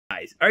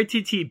guys,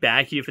 RTT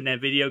back here for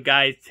that video,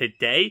 guys.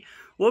 Today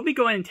we'll be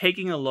going and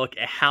taking a look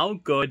at how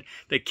good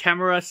the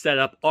camera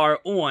setup are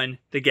on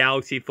the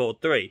Galaxy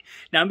Fold 3.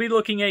 Now I'll be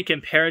looking at it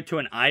compared to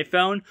an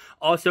iPhone,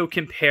 also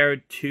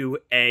compared to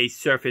a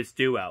Surface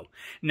Duo.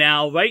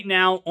 Now right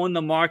now on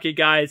the market,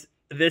 guys,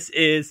 this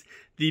is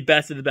the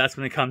best of the best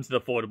when it comes to the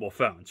foldable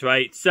phones,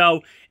 right?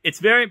 So it's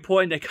very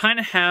important to kind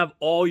of have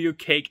all your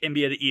cake and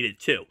be able to eat it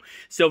too.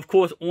 So of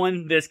course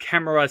on this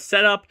camera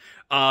setup,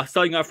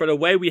 starting off right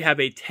away, we have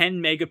a 10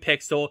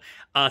 megapixel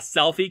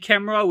selfie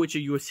camera, which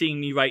you are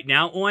seeing me right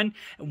now on.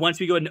 And once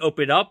we go ahead and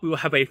open it up, we will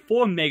have a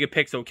 4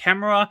 megapixel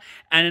camera.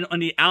 And then on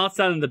the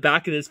outside, on the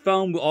back of this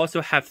phone, we'll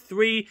also have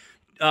three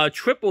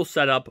triple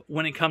setup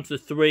when it comes to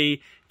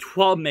three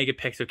 12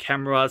 megapixel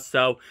cameras.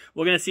 So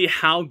we're going to see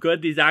how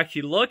good these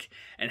actually look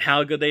and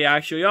how good they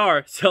actually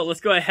are. So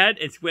let's go ahead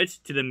and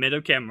switch to the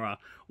middle camera.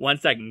 1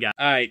 second, guys.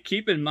 Alright,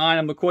 keep in mind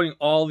I'm recording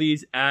all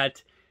these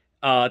at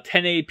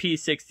 1080p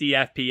 60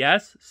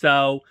 FPS.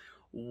 So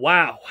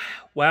wow.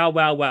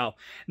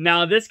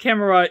 Now this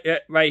camera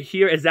right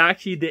here is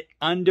actually the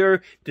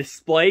under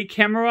display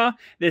camera.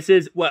 This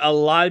is what a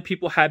lot of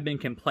people have been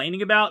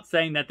complaining about,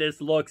 saying that this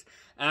looks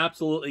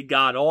absolutely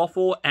god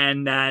awful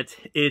and that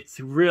it's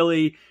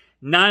really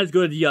not as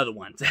good as the other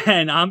ones.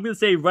 And I'm gonna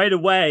say right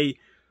away,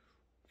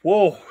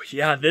 whoa,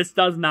 yeah, this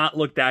does not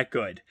look that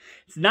good.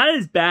 It's not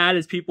as bad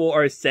as people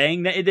are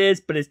saying that it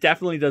is, but it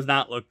definitely does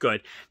not look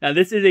good. Now,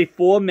 this is a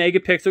 4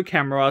 megapixel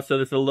camera, so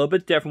it's a little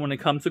bit different when it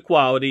comes to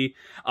quality,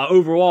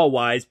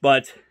 overall-wise,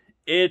 but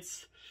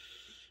it's,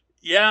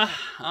 yeah,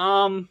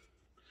 I'm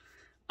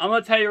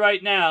gonna tell you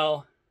right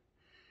now,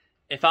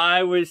 if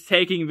I was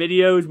taking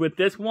videos with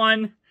this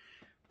one,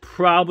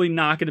 probably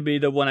not going to be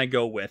the one I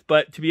go with.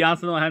 But to be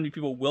honest, I don't know how many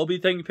people will be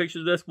taking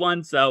pictures of this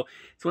one, so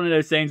it's one of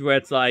those things where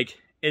it's like,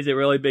 is it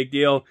really a big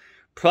deal?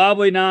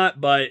 Probably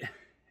not, but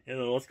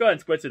let's go ahead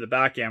and switch to the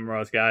back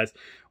cameras, guys.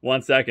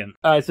 1 second.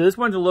 Alright, so this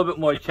one's a little bit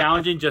more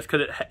challenging just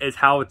because it is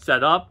how it's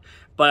set up.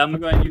 But I'm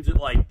going to use it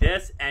like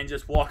this and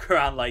just walk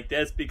around like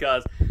this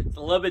because it's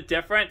a little bit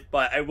different.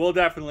 But I will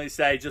definitely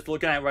say, just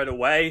looking at it right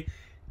away,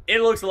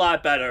 it looks a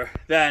lot better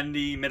than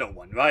the middle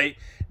one, right?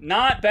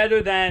 Not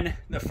better than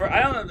the first.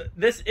 I don't know.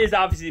 This is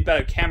obviously a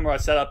better camera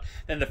setup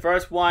than the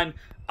first one.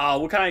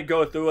 We'll kind of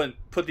go through and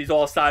put these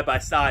all side by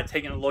side,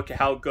 taking a look at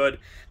how good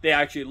they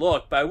actually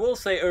look. But I will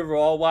say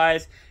overall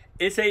wise,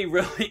 it's a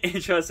really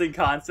interesting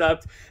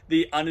concept,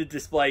 the under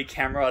display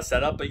camera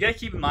setup. But you gotta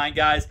keep in mind,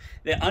 guys,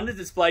 the under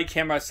display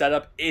camera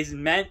setup is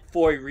meant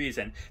for a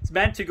reason. It's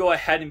meant to go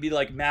ahead and be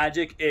like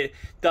magic. It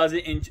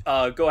doesn't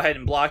go ahead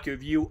and block your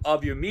view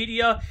of your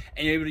media,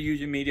 and you're able to use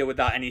your media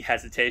without any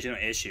hesitation or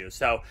issue.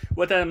 So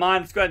with that in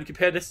mind, let's go ahead and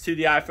compare this to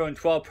the iPhone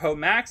 12 Pro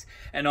Max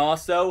and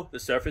also the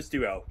Surface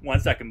Duo. 1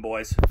 second,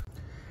 boys.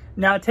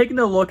 Now, taking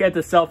a look at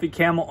the selfie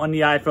camera on the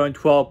iPhone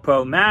 12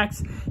 Pro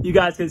Max, you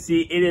guys can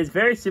see it is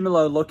very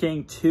similar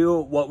looking to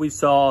what we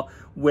saw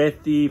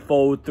with the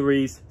Fold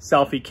 3's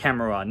selfie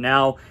camera.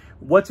 Now,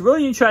 what's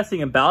really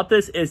interesting about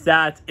this is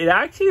that it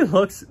actually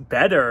looks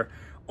better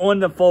on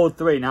the Fold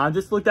 3. Now, I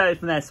just looked at it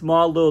from that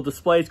small little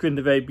display screen at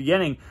the very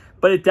beginning,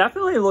 but it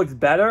definitely looks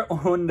better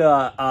on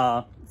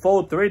the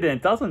Fold 3 than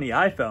it does on the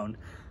iPhone.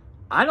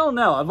 I don't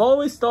know. I've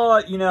always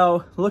thought, you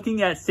know,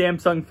 looking at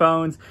Samsung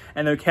phones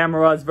and their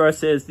cameras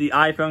versus the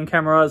iPhone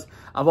cameras,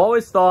 I've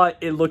always thought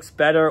it looks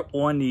better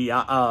on the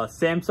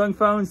Samsung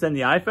phones than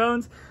the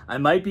iPhones. I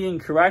might be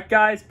incorrect,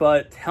 guys,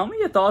 but tell me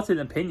your thoughts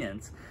and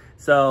opinions.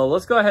 So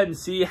let's go ahead and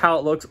see how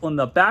it looks on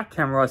the back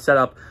camera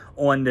setup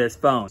on this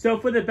phone. So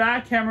for the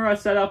back camera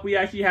setup, we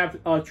actually have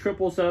a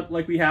triple setup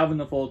like we have in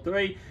the Fold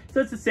 3.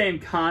 So it's the same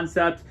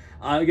concept.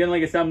 Again,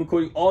 like I said, I'm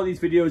recording all these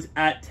videos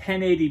at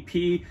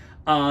 1080p.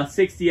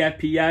 60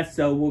 FPS,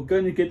 so we're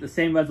going to get the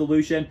same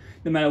resolution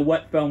no matter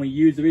what phone we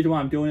use. The reason why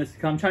I'm doing this is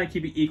because I'm trying to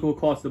keep it equal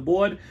across the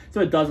board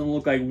so it doesn't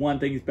look like one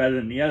thing is better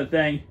than the other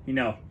thing. You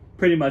know,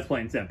 pretty much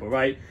plain simple,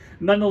 right?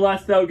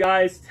 Nonetheless, though,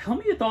 guys, tell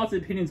me your thoughts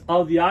and opinions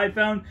of the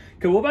iPhone,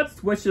 because we're about to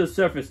switch to the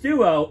Surface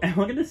Duo, and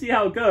we're going to see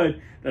how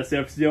good the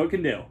Surface Duo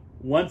can do.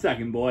 1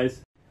 second,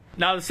 boys.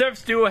 Now, the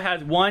Surface Duo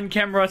has one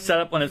camera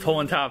setup on its whole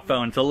entire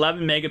phone. It's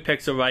 11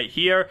 megapixel right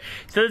here.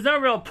 So there's no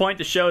real point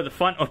to show the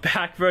front or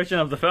back version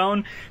of the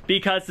phone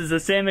because it's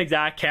the same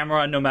exact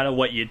camera no matter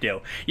what you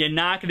do. You're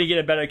not going to get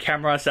a better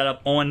camera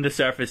setup on the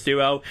Surface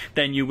Duo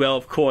than you will,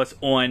 of course,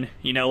 on,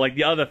 you know, like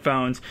the other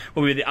phones.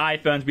 Where with the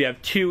iPhones, we have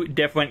 2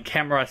 different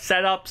camera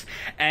setups.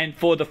 And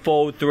for the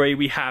Fold 3,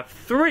 we have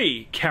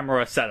 3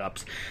 camera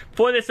setups.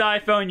 For this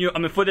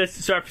iPhone, for this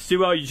Surface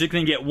Duo, you're just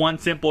going to get one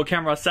simple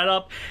camera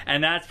setup,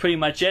 and that's pretty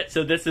much it.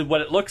 So this is what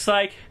it looks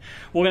like.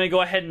 We're going to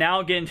go ahead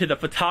now get into the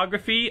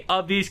photography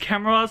of these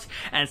cameras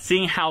and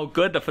seeing how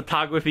good the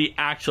photography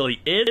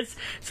actually is.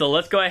 So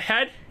let's go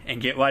ahead and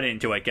get right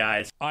into it,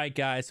 guys. Alright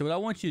guys, so what I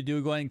want you to do,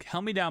 go ahead and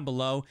tell me down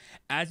below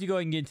as you go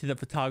and get into the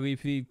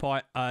photography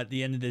part at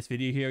the end of this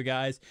video here,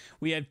 guys.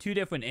 We have two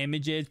different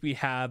images. We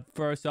have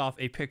first off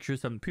a picture of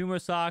some Puma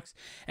socks,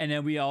 and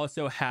then we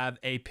also have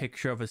a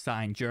picture of a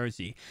signed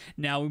jersey.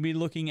 Now we'll be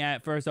looking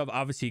at first off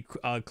obviously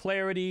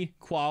clarity,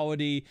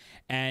 quality,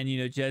 and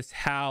just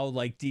how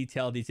like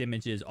detailed these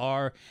images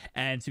are.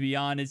 And to be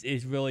honest,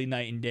 it's really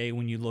night and day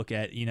when you look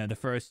at the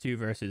first two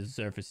versus the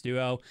Surface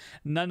Duo.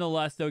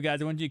 Nonetheless though,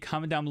 guys, I want you to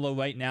comment down below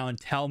right now and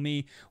tell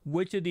me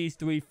which of these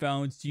three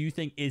phones do you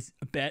think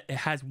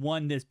has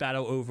won this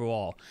battle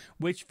overall.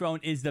 Which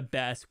phone is the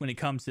best when it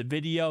comes to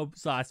video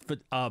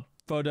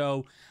 /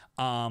 photo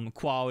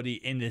quality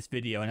in this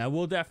video? And I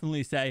will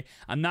definitely say,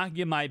 I'm not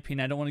giving my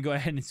opinion. I don't want to go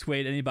ahead and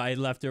sway anybody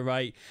left or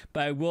right,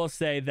 but I will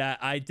say that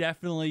I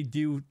definitely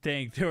do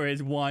think there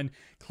is one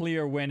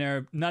clear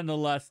winner.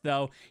 Nonetheless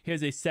though,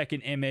 here's a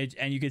second image,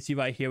 and you can see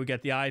right here we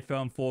got the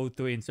iPhone Fold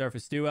 3 and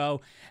Surface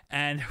Duo.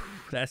 And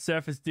that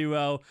Surface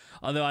Duo,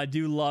 although I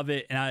do love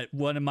it and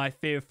one of my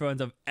favorite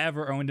phones I've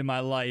ever owned in my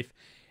life,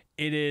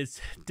 it is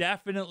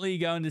definitely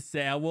going to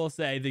say, I will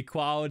say, the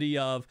quality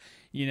of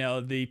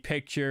the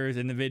pictures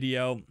and the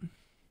video,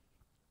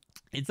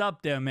 it's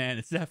up there, man.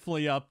 It's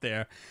definitely up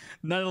there.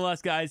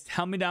 Nonetheless, guys,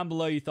 tell me down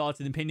below your thoughts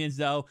and opinions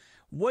though.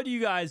 What are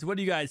you guys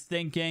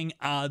thinking?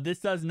 This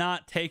does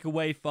not take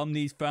away from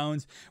these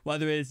phones,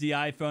 whether it is the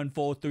iPhone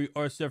Fold 3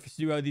 or Surface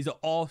Duo. These are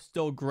all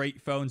still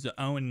great phones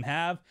to own and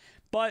have,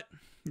 but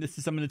this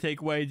is some of the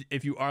takeaways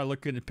if you are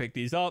looking to pick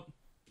these up.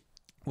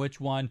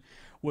 Which one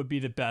would be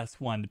the best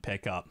one to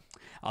pick up?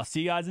 I'll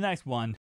see you guys in the next one.